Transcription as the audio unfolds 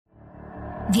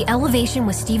The Elevation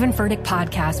with Stephen Furtick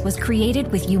podcast was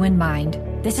created with you in mind.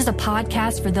 This is a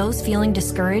podcast for those feeling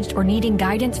discouraged or needing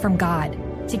guidance from God.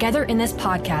 Together in this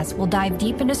podcast, we'll dive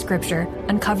deep into Scripture,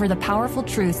 uncover the powerful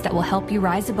truths that will help you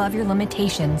rise above your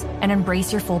limitations and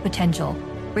embrace your full potential.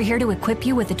 We're here to equip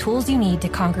you with the tools you need to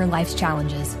conquer life's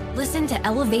challenges. Listen to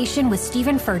Elevation with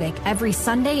Stephen Furtick every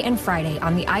Sunday and Friday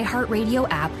on the iHeartRadio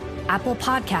app, Apple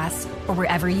Podcasts, or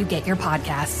wherever you get your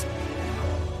podcasts.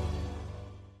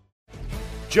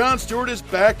 Jon Stewart is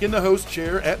back in the host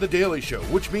chair at The Daily Show,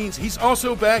 which means he's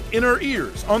also back in our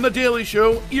ears on The Daily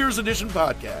Show Ears Edition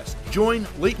podcast. Join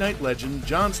late-night legend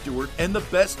Jon Stewart and the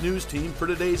best news team for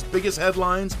today's biggest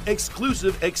headlines,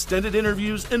 exclusive extended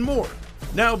interviews, and more.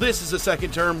 Now this is a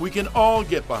second term we can all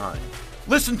get behind.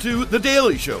 Listen to The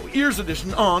Daily Show Ears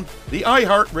Edition on the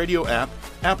iHeartRadio app,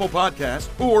 Apple Podcasts,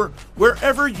 or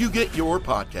wherever you get your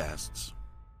podcasts.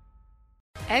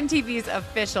 MTV's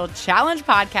official Challenge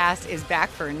podcast is back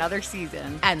for another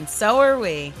season. And so are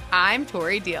we. I'm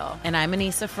Tori Deal. And I'm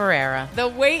Anissa Ferreira. The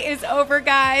wait is over,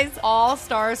 guys. All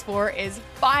Stars 4 is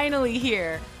finally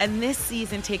here. And this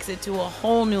season takes it to a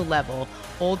whole new level.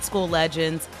 Old school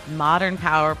legends, modern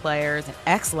power players, and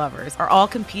ex-lovers are all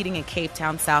competing in Cape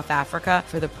Town, South Africa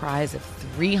for the prize of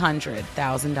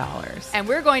 $300,000. And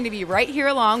we're going to be right here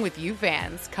along with you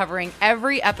fans, covering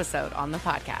every episode on the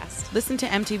podcast. Listen to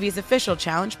MTV's official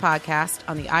Challenge podcast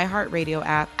on the iHeartRadio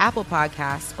app, Apple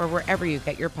Podcasts, or wherever you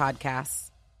get your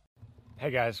podcasts. Hey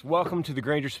guys, welcome to the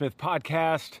Granger Smith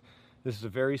podcast. This is a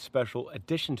very special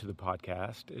addition to the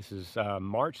podcast. This is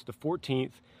March the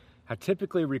 14th. I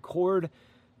typically record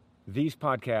these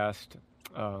podcasts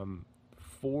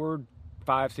 4,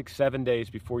 5, 6, 7 days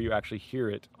before you actually hear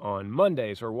it on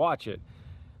Mondays or watch it.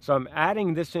 So I'm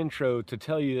adding this intro to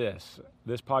tell you this.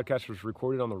 This podcast was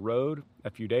recorded on the road a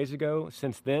few days ago.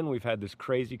 Since then, we've had this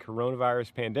crazy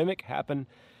coronavirus pandemic happen.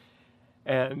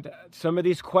 And some of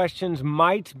these questions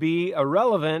might be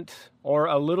irrelevant or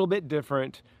a little bit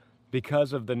different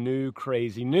because of the new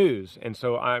crazy news. And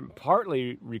so I'm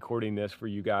partly recording this for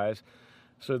you guys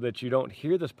so that you don't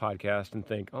hear this podcast and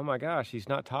think, oh my gosh, he's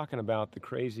not talking about the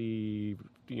crazy,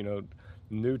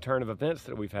 new turn of events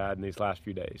that we've had in these last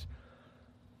few days.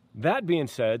 That being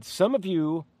said, some of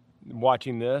you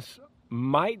watching this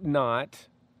might not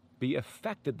be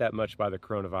affected that much by the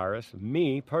coronavirus.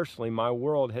 Me, personally, my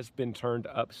world has been turned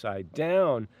upside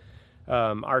down.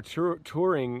 Our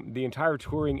touring, the entire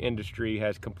touring industry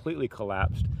has completely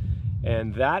collapsed.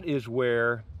 And that is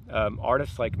where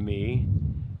artists like me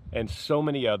and so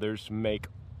many others make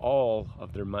all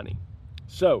of their money.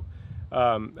 So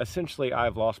essentially,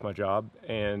 I've lost my job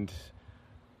and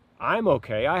I'm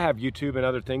okay. I have YouTube and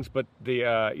other things, but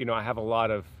I have a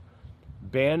lot of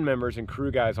band members and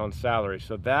crew guys on salary.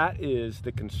 So that is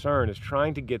the concern, is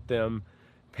trying to get them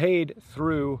paid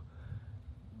through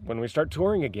when we start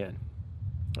touring again.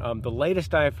 The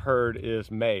latest I've heard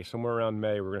is May, somewhere around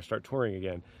May, we're going to start touring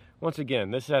again. Once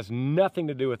again, this has nothing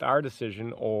to do with our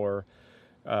decision or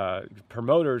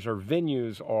promoters or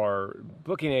venues or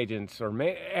booking agents or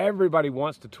everybody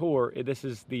wants to tour. This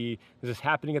is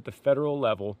happening at the federal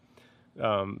level,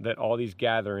 that all these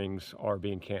gatherings are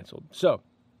being canceled. So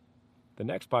the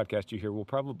next podcast you hear will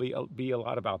probably be a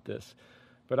lot about this,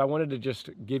 but I wanted to just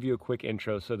give you a quick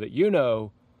intro so that you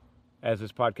know, as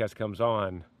this podcast comes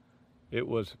on, it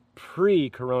was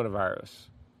pre-coronavirus.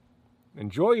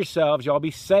 Enjoy yourselves. Y'all be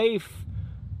safe.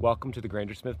 Welcome to the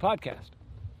Granger Smith podcast.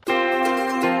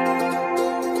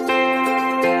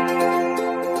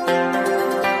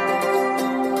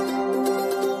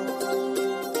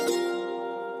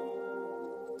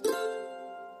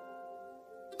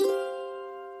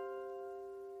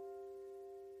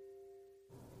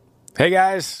 Hey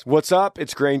guys, what's up?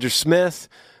 It's Granger Smith.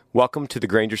 Welcome to the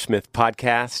Granger Smith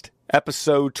podcast,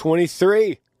 episode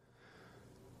 23.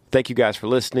 Thank you guys for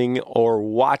listening or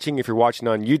watching if you're watching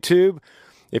on YouTube.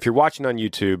 If you're watching on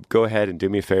YouTube, go ahead and do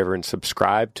me a favor and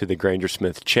subscribe to the Granger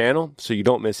Smith channel so you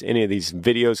don't miss any of these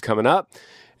videos coming up.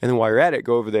 And then while you're at it,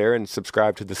 go over there and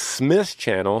subscribe to the Smith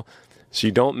channel so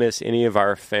you don't miss any of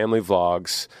our family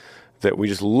vlogs that we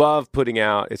just love putting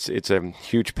out. It's a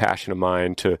huge passion of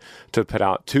mine to put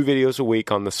out 2 videos a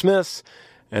week on the Smiths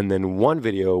and then 1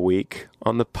 video a week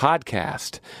on the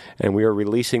podcast. And we are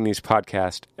releasing these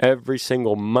podcasts every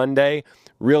single Monday,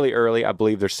 really early. I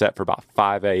believe they're set for about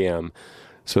 5 a.m.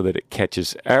 so that it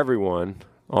catches everyone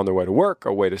on their way to work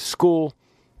or way to school,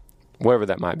 whatever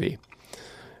that might be.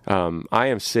 I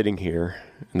am sitting here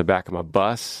in the back of my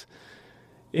bus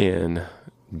in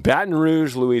Baton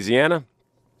Rouge, Louisiana.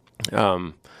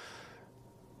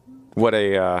 What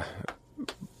a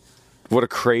what a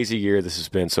crazy year this has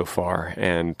been so far,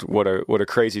 and what a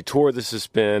crazy tour this has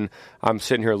been. I'm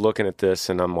sitting here looking at this,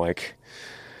 and I'm like,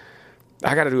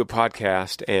 I got to do a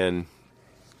podcast and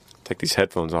take these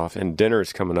headphones off, and dinner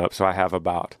is coming up, so I have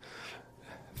about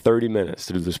 30 minutes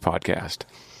to do this podcast.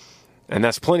 And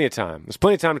that's plenty of time. There's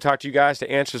plenty of time to talk to you guys,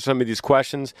 to answer some of these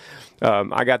questions.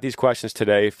 I got these questions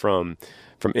today from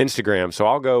Instagram. So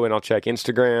I'll go and I'll check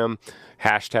Instagram,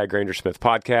 hashtag Granger Smith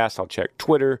Podcast. I'll check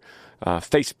Twitter,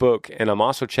 Facebook, and I'm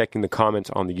also checking the comments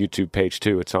on the YouTube page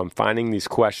too. And so I'm finding these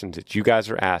questions that you guys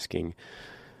are asking,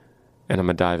 and I'm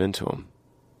going to dive into them.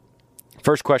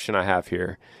 First question I have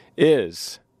here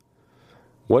is,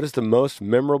 what is the most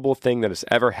memorable thing that has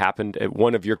ever happened at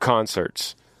one of your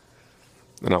concerts?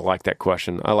 And I like that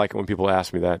question. I like it when people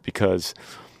ask me that, because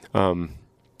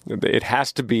it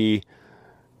has to be,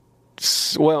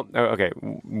 well, okay,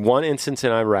 one instance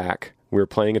in Iraq. We were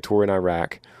playing a tour in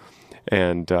Iraq,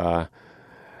 and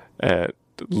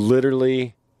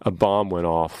literally a bomb went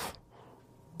off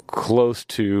close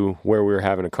to where we were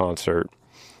having a concert,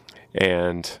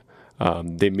 and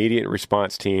the immediate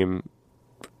response team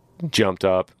jumped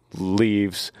up,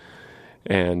 leaves,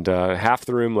 and half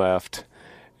the room left.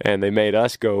 And they made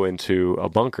us go into a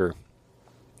bunker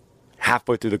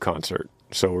halfway through the concert.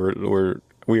 So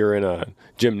we were in a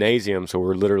gymnasium, so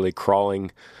we're literally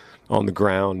crawling on the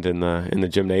ground in the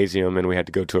gymnasium, and we had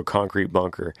to go to a concrete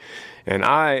bunker. And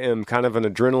I am kind of an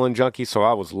adrenaline junkie, so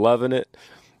I was loving it.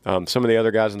 Some of the other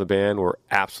guys in the band were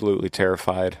absolutely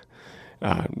terrified.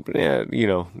 I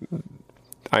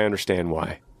understand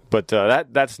why, but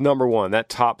that's number one. That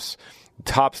tops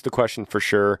the question for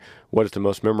sure. What is the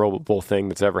most memorable thing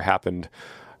that's ever happened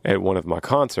at one of my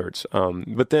concerts?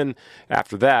 But then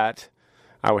after that,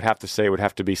 I would have to say it would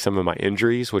have to be some of my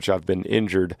injuries, which I've been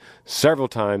injured several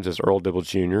times as Earl Dibble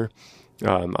Jr.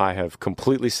 I have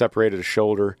completely separated a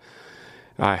shoulder.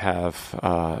 I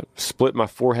have split my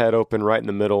forehead open right in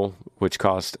the middle, which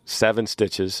caused 7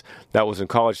 stitches. That was in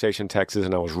College Station, Texas,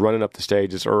 and I was running up the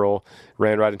stage as Earl,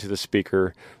 ran right into the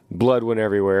speaker. Blood went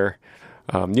everywhere.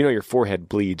 Your forehead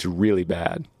bleeds really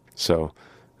bad. So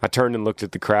I turned and looked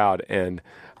at the crowd, and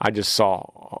I just saw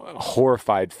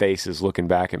horrified faces looking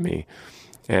back at me.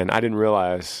 And I didn't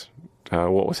realize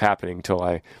what was happening until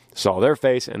I saw their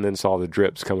face and then saw the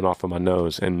drips coming off of my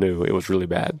nose and knew it was really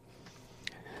bad.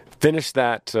 Finished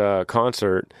that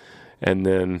concert, and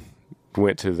then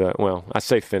went to I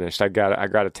say finished. I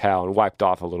got a towel and wiped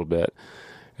off a little bit,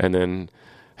 and then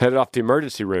headed off to the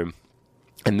emergency room.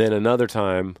 And then another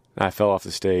time, I fell off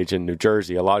the stage in New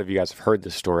Jersey. A lot of you guys have heard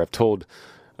this story. I've told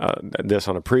this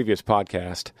on a previous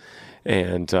podcast.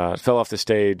 And fell off the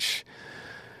stage,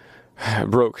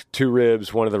 broke 2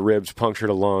 ribs. One of the ribs punctured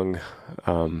a lung.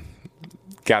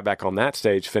 Got back on that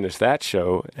stage, finished that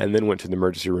show, and then went to the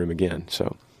emergency room again.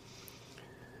 So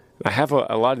I have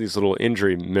a lot of these little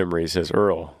injury memories as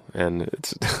Earl. And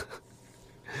it's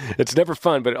it's never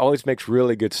fun, but it always makes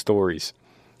really good stories.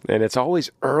 And it's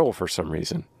always Earl for some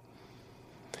reason.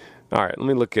 All right, let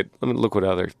me look what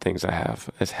other things I have.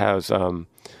 It has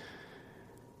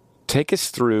take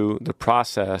us through the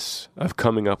process of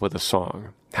coming up with a song.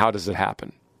 How does it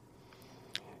happen?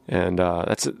 And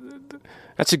that's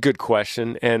a good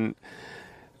question. And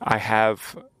I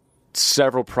have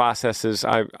several processes.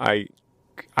 I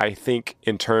think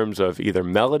in terms of either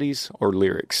melodies or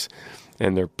lyrics,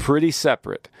 and they're pretty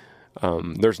separate.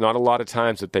 There's not a lot of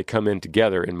times that they come in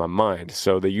together in my mind.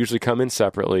 So they usually come in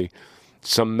separately,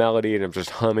 some melody and I'm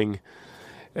just humming,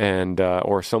 and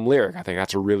or some lyric. I think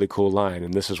that's a really cool line,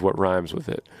 and this is what rhymes with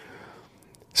it.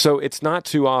 So it's not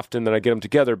too often that I get them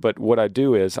together, but what I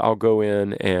do is I'll go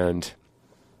in and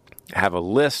have a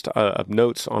list of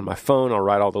notes on my phone. I'll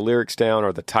write all the lyrics down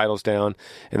or the titles down,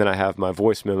 and then I have my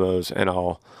voice memos, and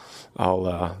I'll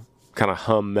kind of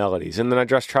hum melodies. And then I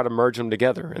just try to merge them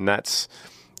together, and that's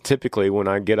typically when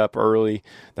I get up early.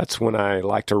 That's when I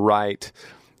like to write,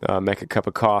 make a cup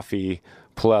of coffee,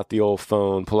 pull out the old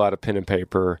phone, pull out a pen and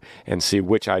paper, and see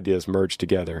which ideas merge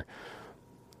together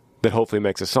that hopefully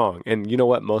makes a song. And you know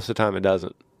what? Most of the time it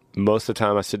doesn't. Most of the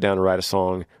time I sit down to write a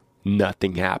song,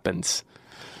 nothing happens.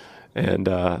 And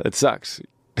it sucks.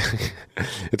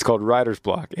 It's called writer's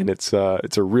block, and it's a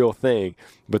real thing.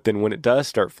 But then when it does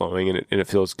start flowing and it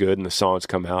feels good and the songs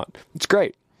come out, it's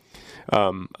great.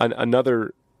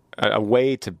 A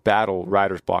way to battle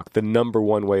writer's block, the number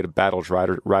one way to battle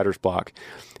writer's block,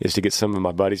 is to get some of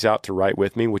my buddies out to write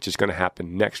with me, which is going to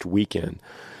happen next weekend.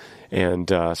 And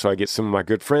so I get some of my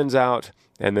good friends out,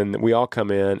 and then we all come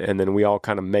in, and then we all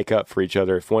kind of make up for each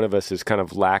other. If one of us is kind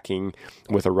of lacking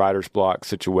with a writer's block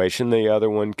situation, the other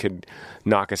one could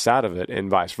knock us out of it, and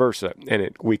vice versa.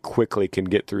 And we quickly can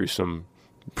get through some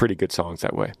pretty good songs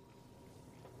that way.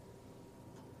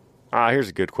 Here's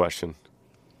a good question.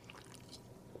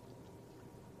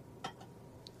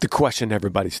 The question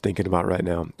everybody's thinking about right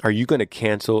now. Are you going to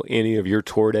cancel any of your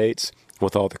tour dates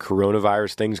with all the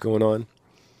coronavirus things going on?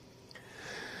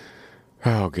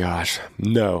 Oh, gosh.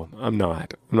 No, I'm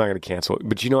not. I'm not going to cancel it.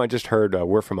 But I just heard,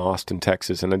 we're from Austin,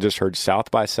 Texas, and I just heard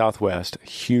South by Southwest,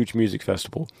 huge music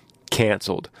festival,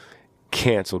 canceled,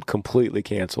 completely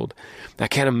canceled. I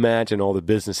can't imagine all the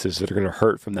businesses that are going to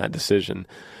hurt from that decision.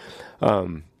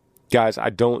 Guys, I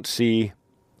don't see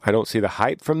the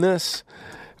hype from this.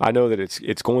 I know that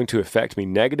it's going to affect me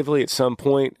negatively at some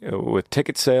point with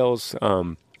ticket sales.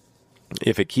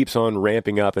 If it keeps on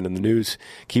ramping up and the news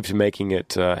keeps making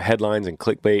it headlines and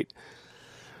clickbait,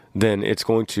 then it's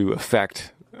going to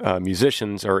affect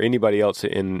musicians or anybody else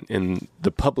in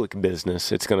the public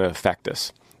business. It's going to affect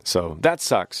us. So that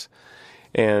sucks.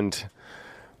 And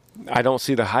I don't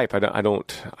see the hype. I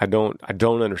don't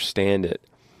understand it.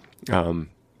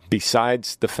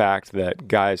 Besides the fact that,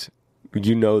 guys,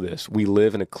 you know this, we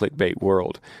live in a clickbait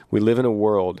world. We live in a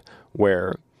world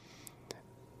where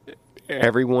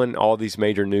everyone, all these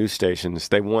major news stations,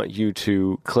 they want you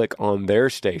to click on their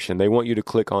station. They want you to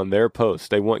click on their post.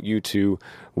 They want you to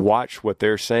watch what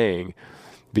they're saying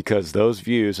because those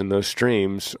views and those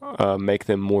streams make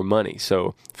them more money.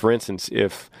 So, for instance,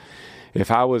 if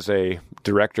I was a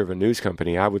director of a news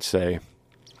company, I would say,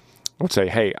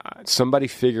 hey, somebody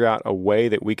figure out a way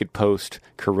that we could post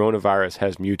coronavirus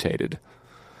has mutated.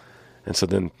 And so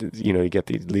then, you get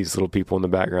these little people in the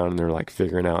background and they're like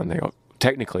figuring out, and they go,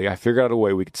 technically, I figured out a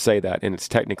way we could say that, and it's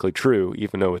technically true,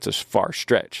 even though it's a far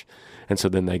stretch. And so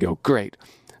then they go, great,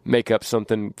 make up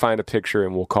something, find a picture,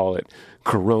 and we'll call it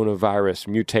coronavirus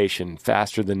mutation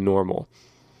faster than normal.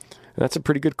 And that's a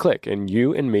pretty good click. And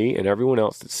you and me and everyone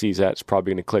else that sees that is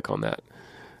probably going to click on that.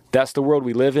 That's the world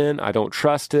we live in. I don't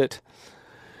trust it.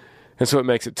 And so it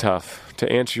makes it tough.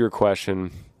 To answer your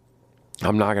question,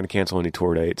 I'm not going to cancel any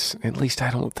tour dates. At least I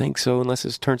don't think so, unless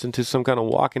it turns into some kind of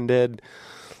Walking Dead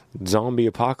zombie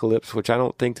apocalypse, which I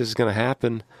don't think this is going to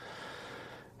happen.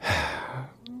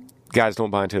 Guys,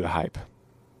 don't buy into the hype.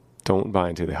 Don't buy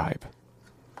into the hype.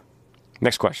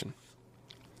 Next question.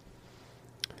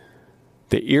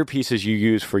 The earpieces you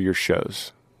use for your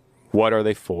shows, what are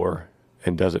they for,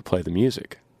 and does it play the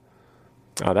music?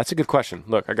 That's a good question.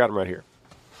 Look, I got them right here.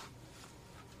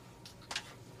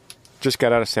 Just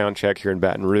got out of sound check here in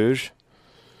Baton Rouge.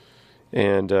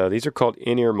 And these are called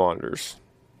in-ear monitors.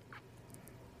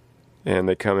 And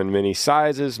they come in many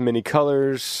sizes, many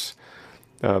colors.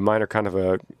 Mine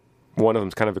are one of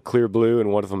them's kind of a clear blue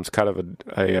and one of them's kind of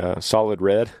a solid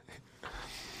red.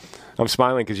 I'm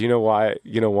smiling because you know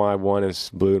why one is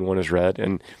blue and one is red.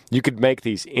 And you could make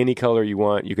these any color you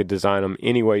want. You could design them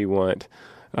any way you want.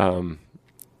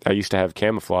 I used to have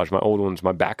camouflage. My old ones,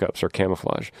 my backups are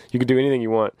camouflage. You could do anything you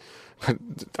want.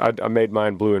 I made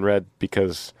mine blue and red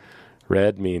because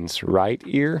red means right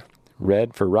ear,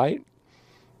 red for right.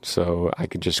 So I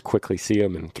could just quickly see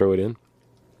them and throw it in.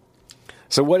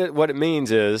 So what it means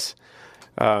is,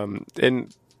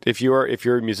 and if you're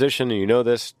a musician and you know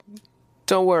this,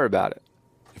 don't worry about it.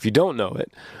 If you don't know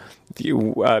it,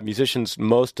 musicians,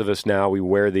 most of us now, we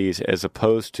wear these as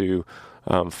opposed to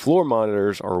floor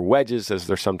monitors or wedges, as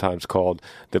they're sometimes called,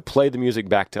 that play the music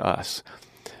back to us.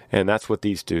 And that's what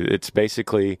these do. It's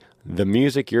basically the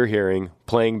music you're hearing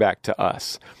playing back to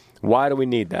us. Why do we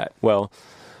need that? Well,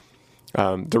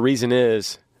 the reason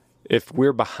is, if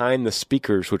we're behind the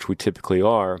speakers, which we typically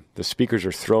are, the speakers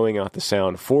are throwing out the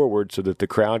sound forward so that the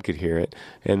crowd could hear it.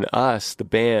 And us, the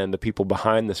band, the people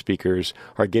behind the speakers,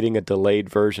 are getting a delayed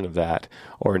version of that,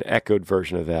 or an echoed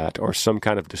version of that, or some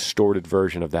kind of distorted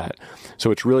version of that.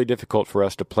 So it's really difficult for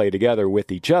us to play together with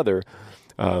each other.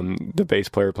 The bass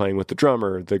player playing with the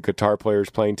drummer, the guitar players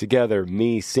playing together,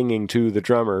 me singing to the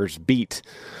drummer's beat.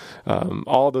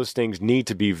 All those things need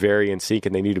to be very in sync,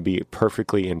 and they need to be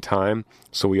perfectly in time.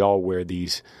 So we all wear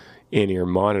these in-ear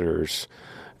monitors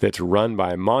that's run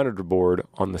by a monitor board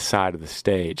on the side of the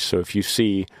stage. So if you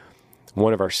see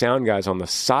one of our sound guys on the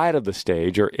side of the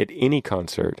stage or at any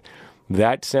concert,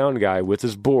 that sound guy with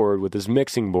his board, with his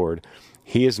mixing board,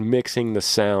 he is mixing the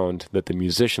sound that the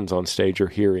musicians on stage are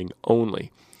hearing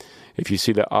only. If you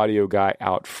see the audio guy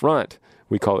out front,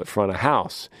 we call it front of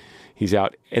house. He's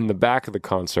out in the back of the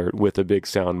concert with a big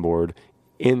soundboard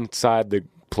inside the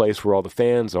place where all the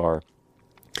fans are.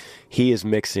 He is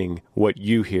mixing what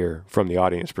you hear from the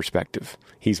audience perspective.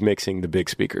 He's mixing the big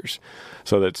speakers.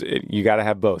 So you got to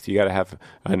have both. You got to have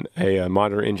a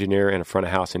monitor engineer and a front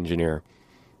of house engineer.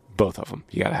 Both of them.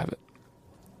 You got to have it.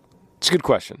 It's a good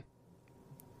question.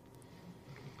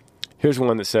 Here's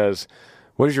one that says,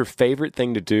 what is your favorite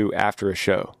thing to do after a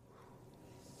show?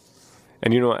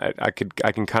 And I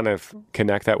can kind of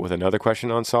connect that with another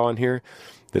question I saw in here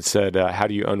that said, how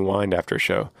do you unwind after a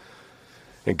show?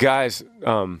 And guys,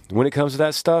 when it comes to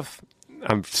that stuff,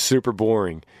 I'm super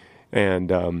boring.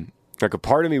 And like a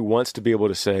part of me wants to be able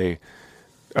to say,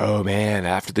 oh man,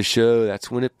 after the show, that's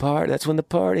when the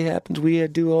party happens. We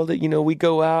do all that, we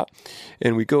go out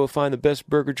and we go find the best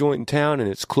burger joint in town and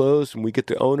it's closed and we get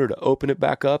the owner to open it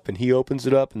back up and he opens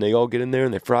it up and they all get in there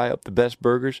and they fry up the best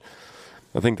burgers.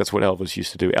 I think that's what Elvis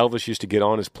used to do. Elvis used to get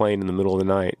on his plane in the middle of the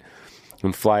night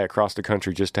and fly across the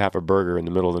country just to have a burger in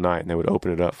the middle of the night and they would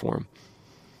open it up for him.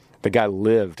 The guy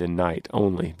lived in night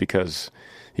only because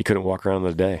he couldn't walk around in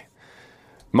the day.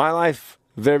 My life,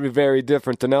 very, very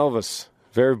different than Elvis.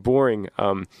 Very boring.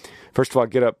 First of all, I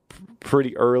get up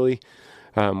pretty early.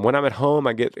 When I'm at home,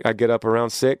 I get up around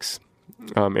 6.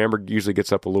 Amber usually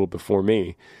gets up a little before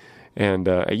me. And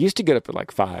I used to get up at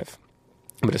like 5.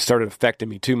 But it started affecting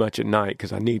me too much at night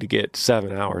because I need to get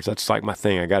 7 hours. That's like my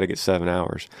thing. I got to get 7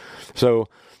 hours. So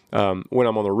when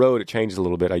I'm on the road, it changes a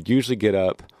little bit. I usually get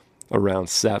up around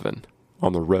 7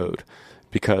 on the road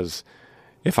because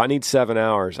if I need 7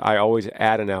 hours, I always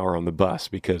add an hour on the bus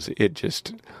because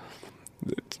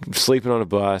sleeping on a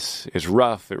bus is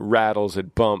rough. It rattles.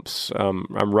 It bumps.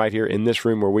 I'm right here in this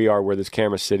room where this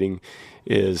camera's sitting.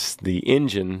 The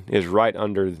engine is right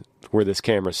under where this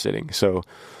camera's sitting. So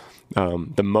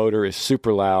the motor is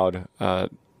super loud.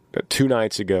 2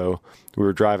 nights ago, we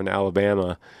were driving to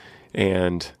Alabama,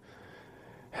 and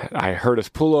I heard us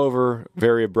pull over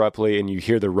very abruptly, and you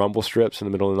hear the rumble strips in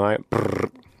the middle of the night. Brrr,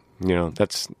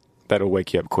 that'll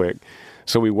wake you up quick.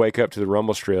 So we wake up to the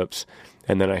rumble strips.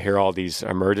 And then I hear all these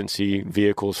emergency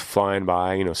vehicles flying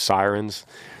by, sirens.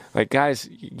 Like, guys,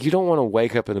 you don't want to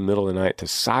wake up in the middle of the night to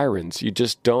sirens. You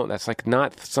just don't. That's like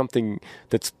not something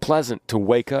that's pleasant to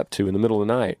wake up to in the middle of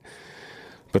the night.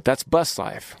 But that's bus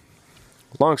life.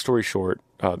 Long story short,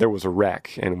 there was a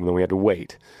wreck, and then we had to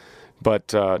wait.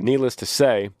 But needless to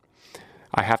say,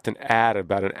 I have to add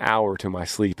about an hour to my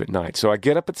sleep at night. So I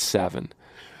get up at 7,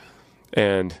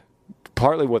 and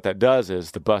partly what that does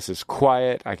is the bus is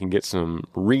quiet. I can get some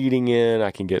reading in. I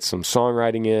can get some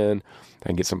songwriting in. I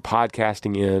can get some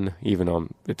podcasting in,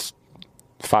 it's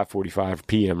 5:45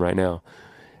 p.m. right now.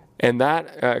 And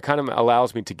that kind of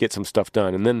allows me to get some stuff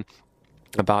done. And then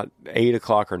about 8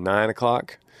 o'clock or 9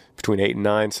 o'clock, between 8 and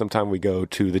 9, sometime we go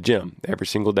to the gym. Every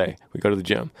single day we go to the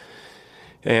gym.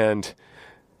 And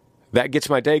that gets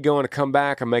my day going. I come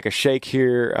back, I make a shake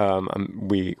here.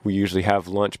 We usually have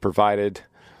lunch provided.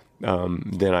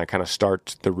 Then I kind of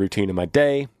start the routine of my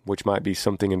day, which might be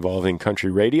something involving country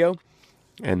radio,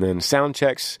 and then sound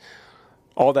checks.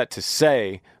 All that to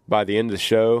say, by the end of the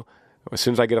show, as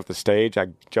soon as I get off the stage, I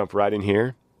jump right in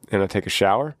here and I take a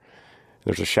shower.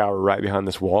 There's a shower right behind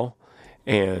this wall,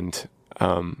 and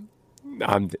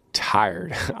I'm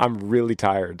tired. I'm really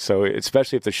tired. So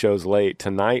especially if the show's late,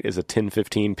 tonight is a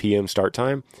 10:15 p.m. start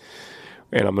time,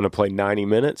 and I'm going to play 90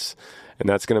 minutes. And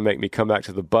that's going to make me come back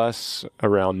to the bus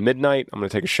around midnight. I'm going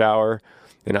to take a shower,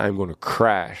 and I'm going to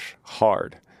crash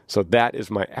hard. So that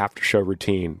is my after-show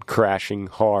routine, crashing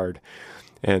hard.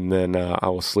 And then I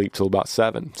will sleep till about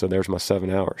 7. So there's my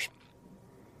 7 hours.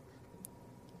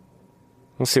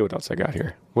 Let's see what else I got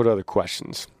here. What other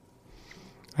questions?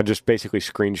 I just basically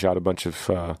screenshot a bunch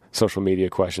of social media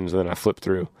questions, and then I flip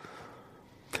through.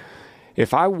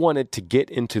 If I wanted to get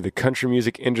into the country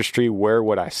music industry, where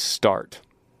would I start?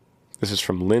 This is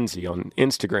from Lindsay on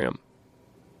Instagram.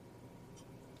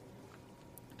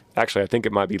 Actually, I think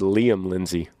it might be Liam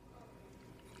Lindsay,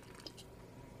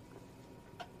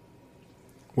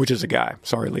 which is a guy.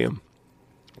 Sorry, Liam.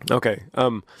 Okay.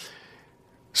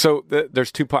 So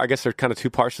there's two parts. I guess there's kind of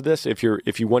two parts to this. If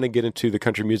you want to get into the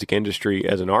country music industry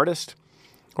as an artist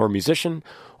or a musician,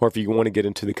 or if you want to get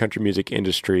into the country music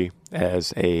industry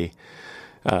as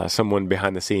someone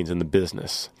behind the scenes in the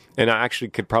business. And I actually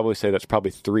could probably say that's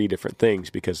probably 3 different things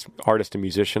because artist and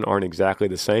musician aren't exactly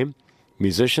the same.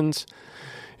 Musicians,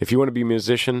 if you want to be a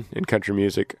musician in country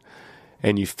music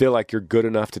and you feel like you're good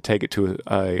enough to take it to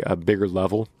a bigger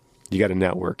level, you got to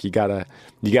network. You got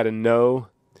to know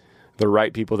the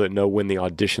right people that know when the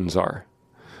auditions are.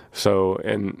 So,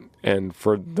 and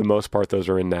for the most part, those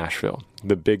are in Nashville.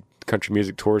 The big country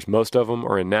music tours, most of them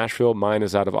are in Nashville. Mine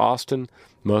is out of Austin.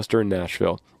 Most are in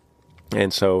Nashville.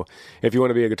 And so if you want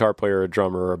to be a guitar player, or a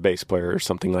drummer, or a bass player, or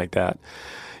something like that,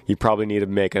 you probably need to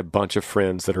make a bunch of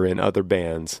friends that are in other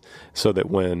bands so that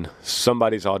when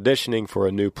somebody's auditioning for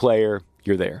a new player,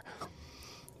 you're there.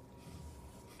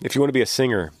 If you want to be a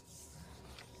singer,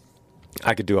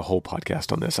 I could do a whole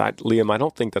podcast on this. Liam, I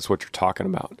don't think that's what you're talking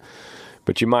about,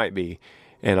 but you might be.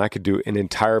 And I could do an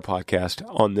entire podcast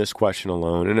on this question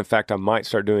alone. And in fact, I might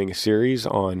start doing a series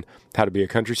on how to be a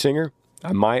country singer.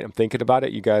 I'm thinking about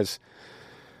it. You guys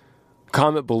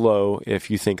comment below if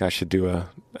you think I should do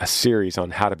a series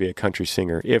on how to be a country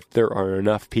singer, if there are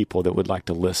enough people that would like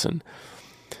to listen.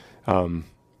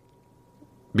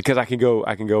 Because I can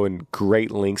go in great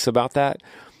lengths about that,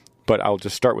 but I'll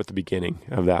just start with the beginning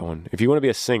of that one. If you want to be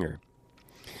a singer,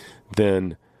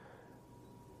 then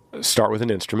start with an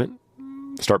instrument.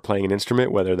 Start playing an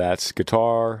instrument, whether that's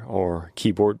guitar or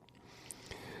keyboard,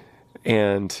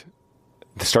 and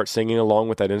start singing along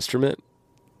with that instrument.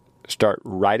 Start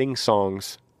writing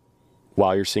songs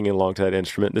while you're singing along to that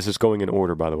instrument. This is going in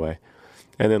order, by the way.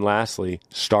 And then lastly,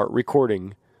 start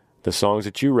recording the songs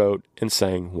that you wrote and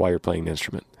sang while you're playing the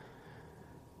instrument.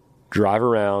 Drive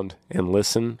around and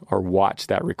listen or watch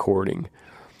that recording.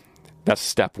 That's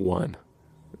step one.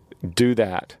 Do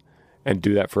that, and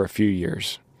do that for a few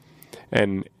years.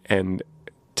 And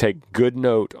take good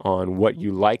note on what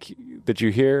you like that you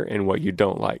hear and what you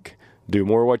don't like. Do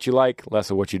more of what you like,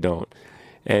 less of what you don't.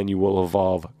 And you will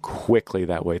evolve quickly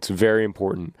that way. It's very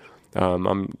important.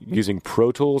 I'm using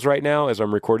Pro Tools right now as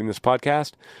I'm recording this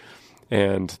podcast.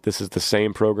 And this is the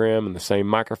same program and the same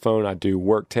microphone. I do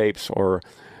work tapes or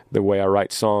the way I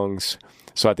write songs.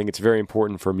 So I think it's very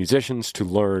important for musicians to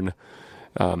learn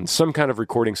some kind of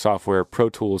recording software. Pro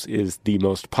Tools is the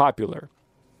most popular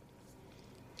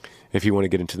if you want to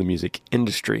get into the music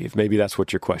industry. If maybe that's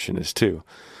what your question is too.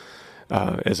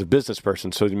 As a business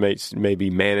person, so it may be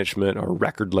management or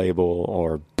record label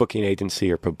or booking agency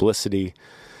or publicity.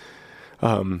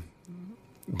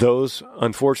 Those,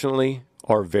 unfortunately,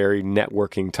 are very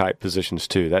networking type positions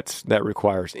too. That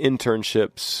requires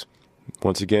internships.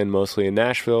 Once again, mostly in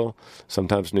Nashville,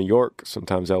 sometimes New York,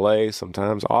 sometimes LA,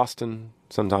 sometimes Austin,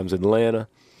 sometimes Atlanta.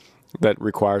 That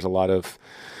requires a lot of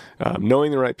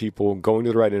knowing the right people, going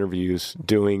to the right interviews,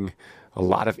 doing a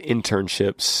lot of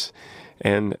internships,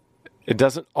 and it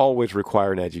doesn't always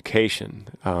require an education.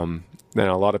 And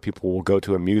a lot of people will go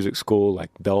to a music school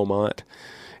like Belmont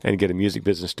and get a music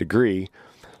business degree.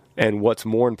 And what's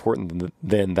more important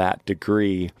than that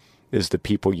degree is the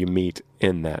people you meet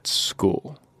in that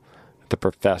school, the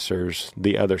professors,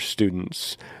 the other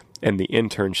students, and the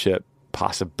internship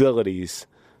possibilities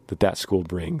that school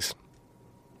brings.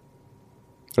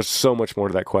 There's so much more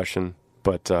to that question,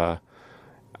 but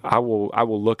I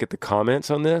will look at the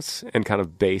comments on this and kind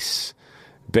of base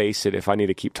it if I need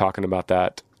to keep talking about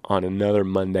that on another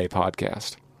Monday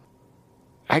podcast.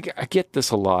 I get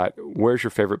this a lot. Where's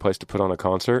your favorite place to put on a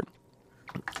concert?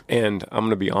 And I'm going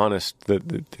to be honest.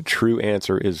 The true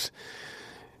answer is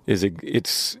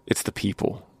it's the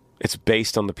people. It's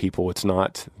based on the people. It's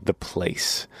not the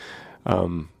place.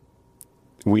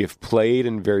 We have played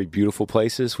in very beautiful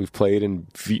places. We've played in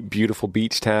beautiful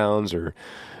beach towns or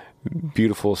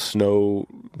beautiful snow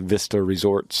vista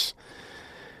resorts.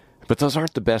 But those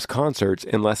aren't the best concerts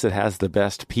unless it has the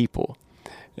best people.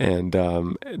 And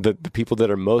the people that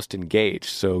are most engaged.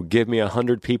 So give me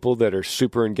 100 people that are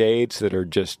super engaged, that are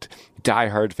just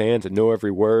diehard fans that know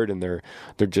every word, and they're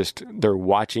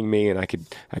watching me, and I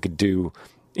could do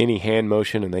any hand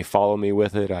motion and they follow me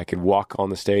with it. I could walk on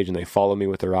the stage and they follow me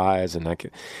with their eyes, and I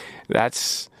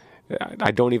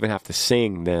don't even have to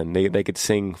sing then. They could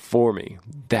sing for me.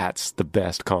 That's the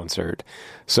best concert.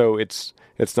 So it's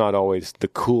not always the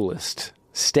coolest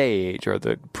stage or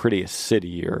the prettiest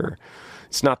city, or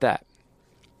it's not that.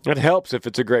 It helps if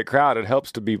it's a great crowd. It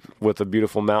helps to be with a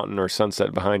beautiful mountain or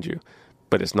sunset behind you,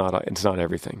 but it's not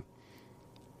everything.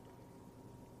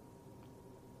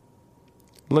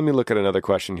 Let me look at another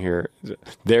question here.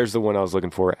 There's the one I was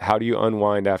looking for. How do you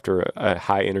unwind after a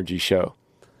high energy show?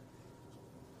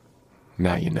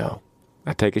 Now you know.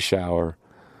 I take a shower.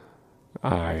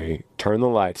 I turn the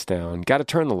lights down. Got to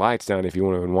turn the lights down if you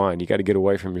want to unwind. You got to get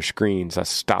away from your screens. I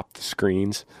stop the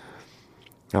screens.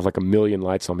 I have like 1 million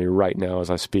lights on me right now as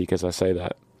I speak, as I say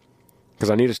that, because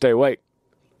I need to stay awake.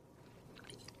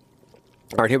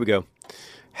 All right, here we go.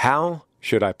 How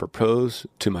should I propose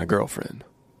to my girlfriend?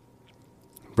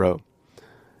 Bro,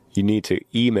 you need to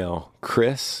email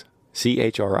Chris,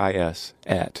 CHRIS,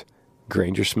 at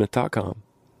grangersmith.com.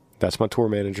 That's my tour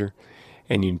manager.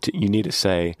 And you need to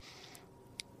say,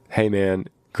 hey man,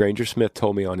 Granger Smith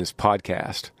told me on his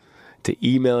podcast to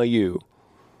email you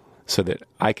so that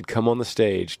I could come on the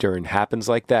stage during Happens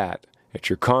Like That at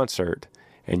your concert,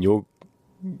 and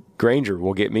Granger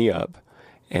will get me up,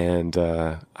 and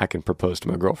I can propose to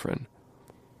my girlfriend.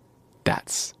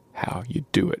 That's how you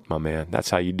do it, my man.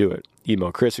 That's how you do it.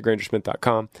 Email Chris at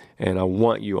grangersmith.com, and I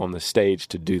want you on the stage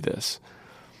to do this.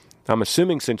 I'm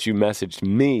assuming since you messaged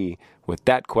me with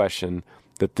that question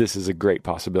that this is a great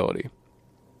possibility.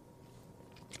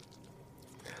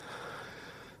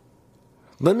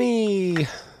 Let me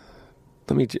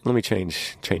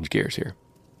change gears here.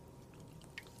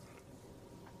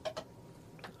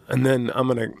 And then I'm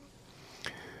gonna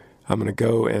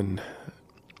go and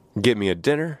get me a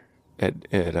dinner at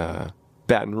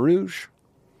Baton Rouge.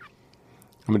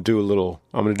 I'm gonna do a little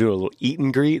eat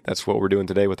and greet. That's what we're doing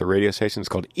today with the radio station. It's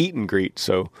called Eat and Greet.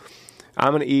 So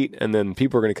I'm gonna eat, and then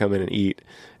people are gonna come in and eat,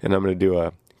 and I'm gonna do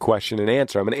a question and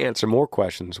answer. I'm gonna answer more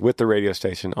questions with the radio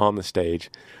station on the stage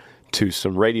to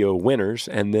some radio winners,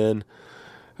 and then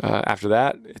after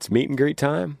that, it's meet and greet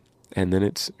time, and then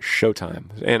it's showtime.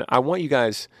 And I want you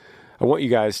guys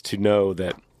to know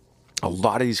that a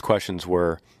lot of these questions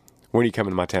were, when are you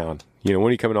coming to my town? When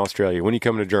are you coming to Australia? When are you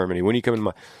coming to Germany? When are you coming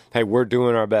to hey, we're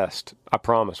doing our best. I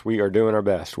promise we are doing our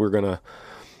best. We are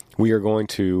going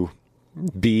to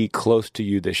be close to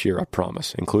you this year, I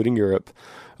promise, including Europe,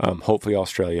 hopefully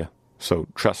Australia. So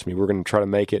trust me, we're going to try to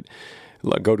make it.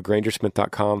 Go to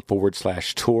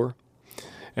grangersmith.com/tour.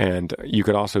 And you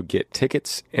could also get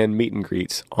tickets and meet and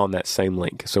greets on that same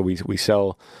link. So we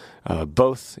sell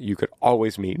both. You could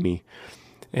always meet me,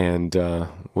 and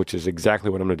which is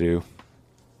exactly what I'm going to do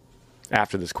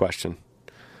after this question.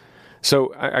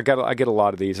 So I get a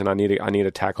lot of these, and I need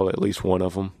to tackle at least one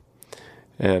of them.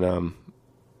 And I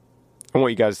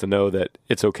want you guys to know that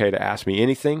it's okay to ask me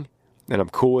anything, and I'm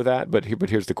cool with that. But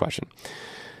here's the question: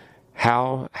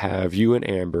 how have you and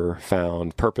Amber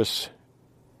found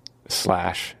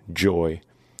purpose/joy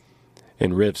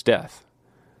in Riv's death?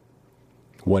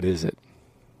 What is it?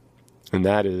 And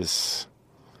that is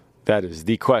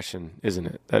the question, isn't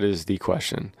it? That is the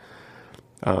question.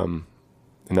 And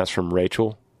that's from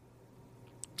Rachel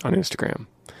on Instagram.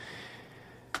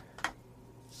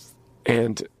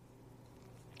 And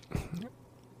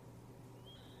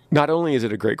not only is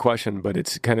it a great question, but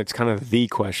it's kind of the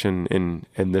question in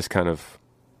this kind of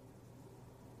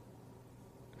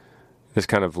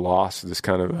loss, this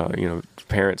kind of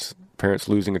parents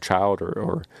losing a child,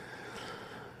 or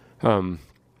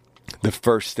the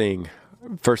first thing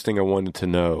I wanted to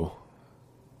know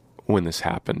when this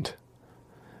happened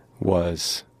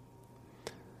was,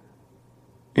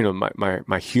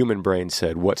 my human brain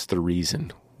said, what's the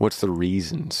reason? What's the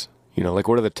reasons? What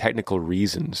are the technical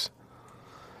reasons?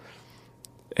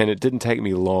 And it didn't take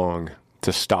me long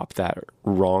to stop that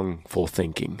wrongful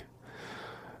thinking.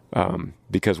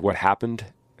 Because what happened.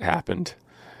 And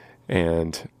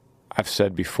I've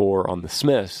said before on the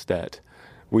Smiths that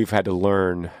we've had to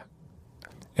learn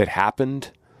it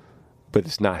happened, but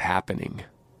it's not happening.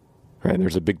 Right?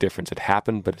 There's a big difference. It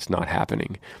happened, but it's not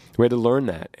happening. We had to learn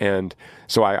that. And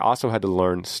so I also had to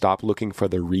learn, stop looking for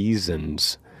the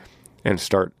reasons and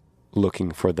start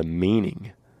looking for the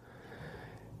meaning.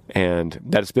 And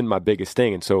that's been my biggest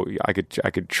thing. And so I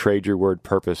could trade your word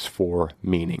purpose for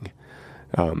meaning.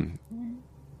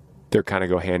 They're kind of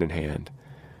go hand in hand.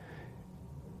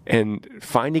 And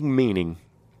finding meaning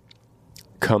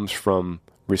comes from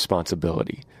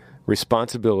responsibility.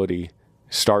 Responsibility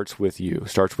starts with you,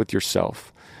 starts with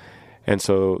yourself. And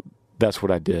so that's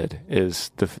what I did,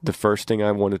 is the first thing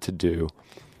I wanted to do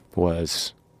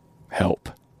was help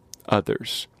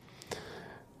others.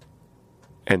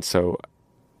 And so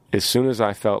as soon as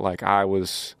I felt like I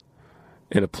was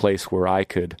in a place where I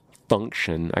could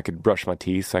function, I could brush my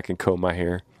teeth, I could comb my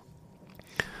hair,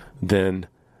 then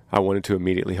I wanted to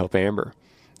immediately help Amber.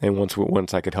 And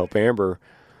once I could help Amber,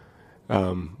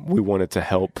 we wanted to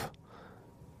help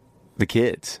the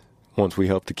kids. Once we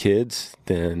helped the kids,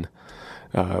 then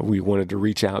we wanted to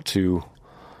reach out to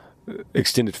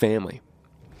extended family.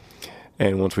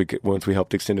 And once we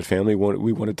helped extended family,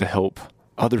 we wanted to help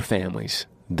other families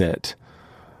that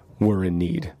were in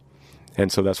need.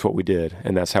 And so that's what we did.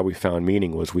 And that's how we found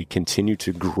meaning, was we continued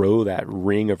to grow that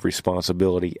ring of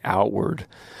responsibility outward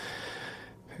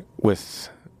with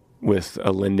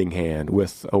a lending hand,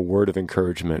 with a word of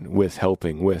encouragement, with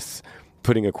helping, with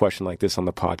putting a question like this on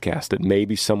the podcast that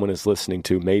maybe someone is listening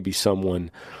to, maybe someone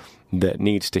that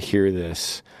needs to hear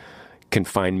this can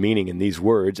find meaning in these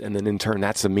words. And then in turn,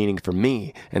 that's the meaning for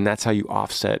me. And that's how you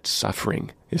offset suffering,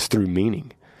 is through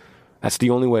meaning. That's the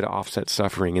only way to offset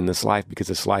suffering in this life, because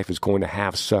this life is going to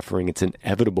have suffering. It's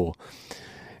inevitable.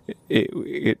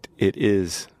 It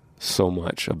is so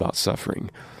much about suffering.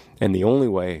 And the only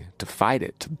way to fight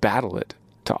it, to battle it,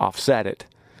 to offset it,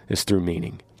 is through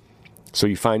meaning. So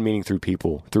you find meaning through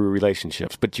people, through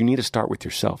relationships, but you need to start with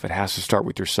yourself. It has to start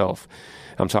with yourself.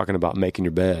 I'm talking about making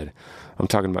your bed. I'm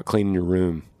talking about cleaning your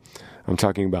room. I'm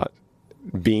talking about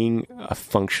being a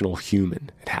functional human.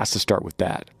 It has to start with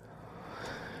that.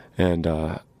 And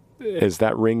as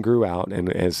that ring grew out, and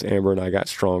as Amber and I got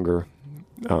stronger,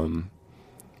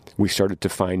 we started to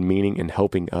find meaning in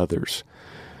helping others.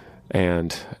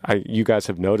 And you guys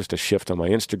have noticed a shift on my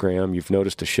Instagram. You've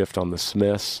noticed a shift on the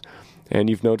Smiths. And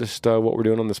you've noticed what we're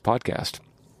doing on this podcast.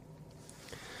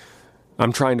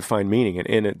 I'm trying to find meaning.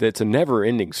 And it's a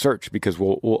never-ending search because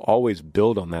we'll always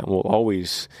build on that. We'll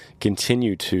always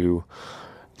continue to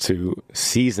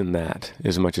season that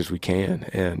as much as we can.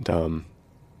 And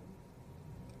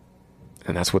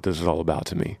that's what this is all about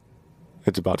to me.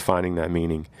 It's about finding that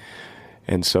meaning.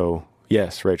 And so,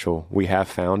 yes, Rachel, we have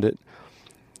found it.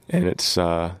 And it's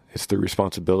the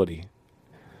responsibility.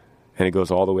 And it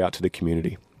goes all the way out to the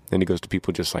community. And it goes to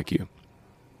people just like you.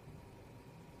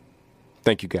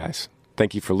 Thank you, guys.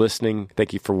 Thank you for listening.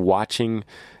 Thank you for watching.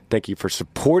 Thank you for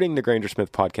supporting the Granger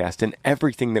Smith podcast and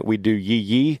everything that we do. Yee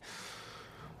Yee.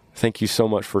 Thank you so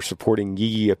much for supporting Yee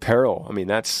Yee Apparel. I mean,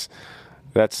 that's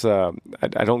I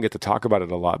don't get to talk about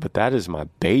it a lot, but that is my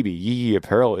baby. Yee Yee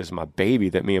Apparel is my baby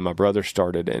that me and my brother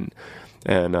started, and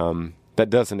that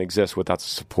doesn't exist without the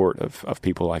support of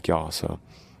people like y'all. So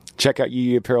check out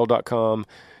yeeyeeapparel.com.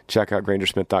 Check out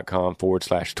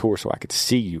grangersmith.com/tour so I could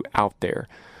see you out there.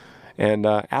 And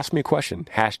ask me a question.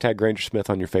 Hashtag Granger Smith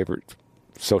on your favorite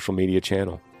social media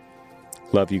channel.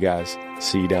 Love you guys.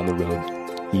 See you down the road.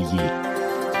 Yee yee.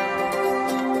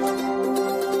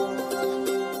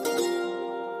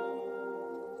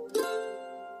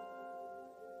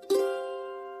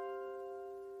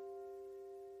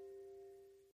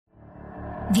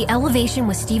 The Elevation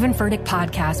with Stephen Furtick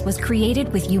podcast was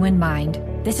created with you in mind.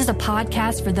 This is a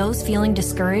podcast for those feeling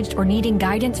discouraged or needing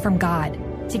guidance from God.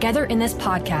 Together in this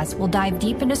podcast, we'll dive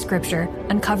deep into Scripture,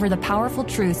 uncover the powerful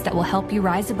truths that will help you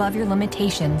rise above your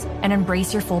limitations and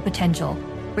embrace your full potential.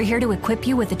 We're here to equip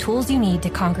you with the tools you need to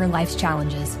conquer life's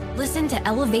challenges. Listen to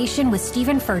Elevation with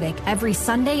Stephen Furtick every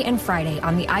Sunday and Friday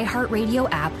on the iHeartRadio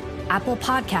app, Apple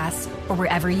Podcasts, or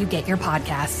wherever you get your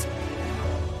podcasts.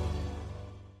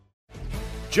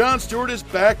 Jon Stewart is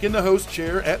back in the host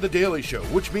chair at The Daily Show,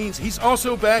 which means he's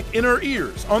also back in our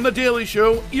ears on The Daily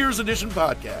Show Ears Edition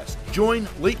podcast. Join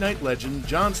late-night legend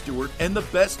Jon Stewart and the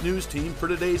best news team for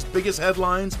today's biggest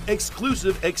headlines,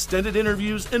 exclusive extended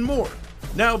interviews, and more.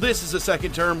 Now this is a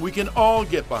second term we can all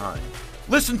get behind.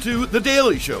 Listen to The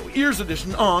Daily Show Ears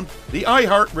Edition on the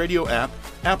iHeartRadio app,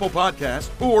 Apple Podcasts,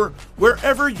 or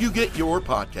wherever you get your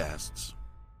podcasts.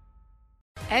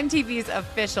 MTV's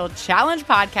official Challenge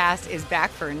podcast is back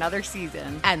for another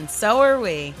season. And so are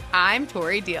we. I'm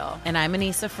Tori Deal. And I'm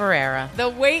Anissa Ferreira. The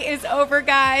wait is over,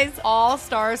 guys. All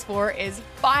Stars 4 is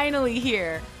finally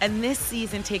here. And this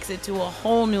season takes it to a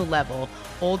whole new level.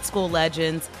 Old school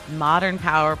legends, modern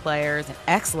power players, and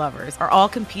ex-lovers are all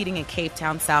competing in Cape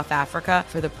Town, South Africa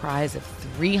for the prize of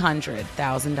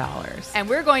 $300,000. And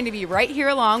we're going to be right here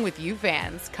along with you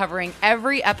fans, covering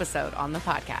every episode on the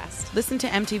podcast. Listen to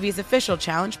MTV's official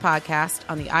Challenge podcast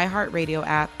on the iHeartRadio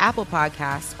app, Apple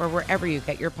Podcasts, or wherever you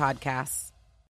get your podcasts.